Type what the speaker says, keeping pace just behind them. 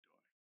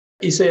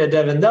You say,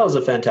 Devin, that was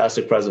a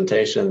fantastic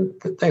presentation.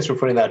 Thanks for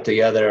putting that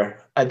together.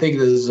 I think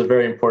this is a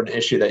very important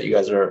issue that you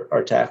guys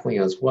are tackling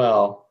as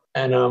well.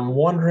 And I'm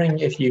wondering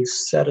if you've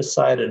set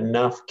aside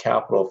enough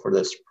capital for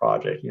this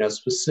project.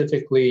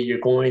 Specifically, you're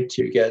going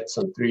to get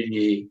some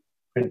 3D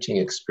printing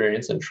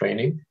experience and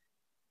training.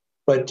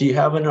 But do you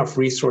have enough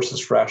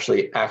resources for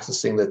actually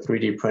accessing the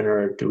 3D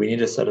printer? Do we need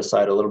to set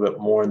aside a little bit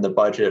more in the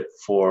budget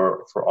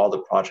for all the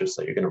projects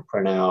that you're going to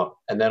print out?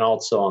 And then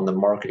also on the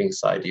marketing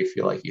side, do you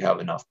feel like you have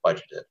enough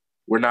budgeted?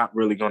 We're not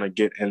really going to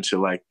get into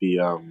like the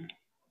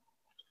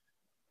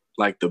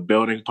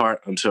building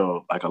part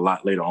until like a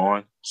lot later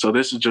on. So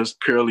this is just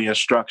purely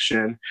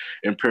instruction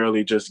and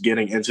purely just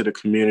getting into the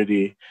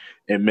community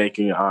and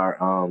making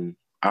our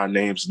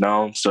names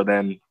known. So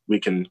then we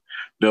can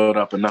build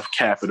up enough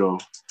capital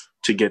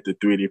to get the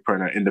 3D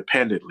printer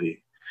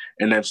independently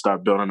and then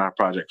start building our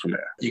project from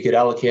there. You could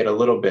allocate a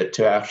little bit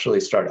to actually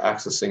start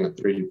accessing a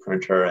 3D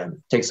printer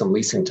and take some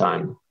leasing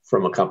time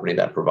from a company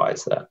that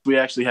provides that. We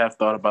actually have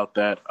thought about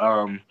that.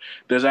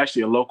 There's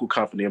actually a local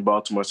company in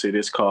Baltimore City.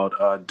 It's called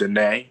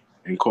Dene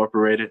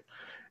Incorporated.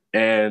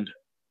 And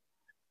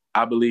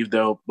I believe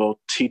they'll both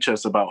teach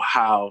us about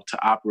how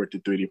to operate the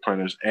 3D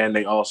printers, and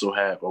they also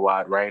have a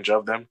wide range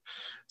of them.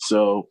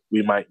 So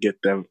we might get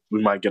our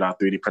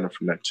 3D printer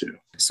from them too.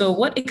 So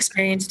what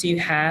experience do you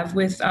have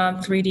with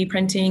 3D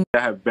printing?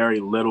 I have very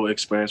little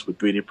experience with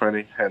 3D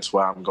printing, hence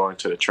why I'm going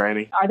to the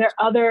training. Are there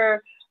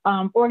other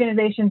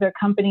organizations or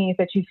companies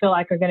that you feel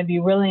like are going to be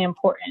really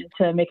important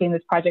to making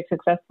this project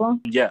successful?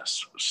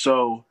 Yes.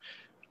 So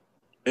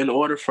in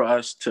order for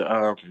us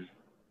to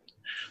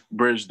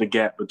bridge the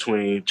gap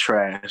between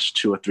trash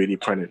to a 3D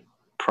printed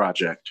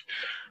project,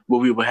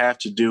 what we would have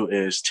to do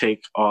is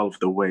take all of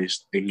the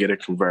waste and get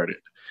it converted,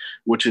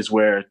 which is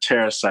where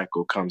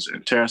TerraCycle comes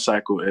in.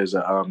 TerraCycle is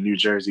a New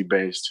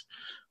Jersey-based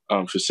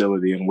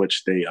facility in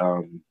which they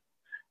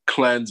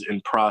cleanse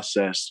and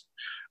process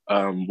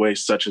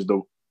waste such as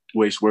the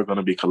waste we're going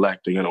to be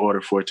collecting in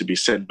order for it to be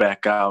sent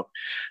back out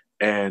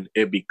and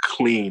it be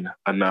clean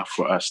enough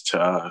for us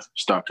to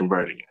start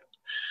converting it.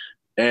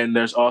 And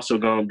there's also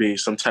going to be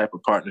some type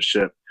of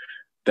partnership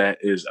that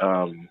is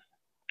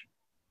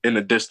in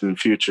the distant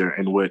future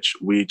in which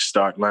we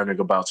start learning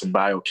about some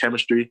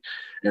biochemistry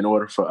in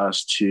order for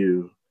us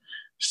to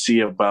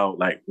see about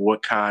like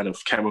what kind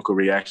of chemical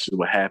reactions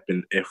would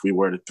happen if we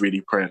were to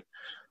 3D print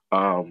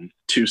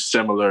two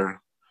similar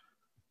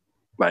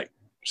like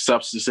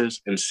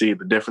substances and see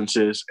the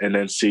differences and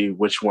then see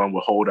which one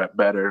will hold up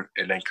better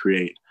and then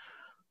create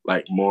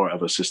like more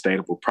of a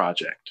sustainable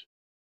project.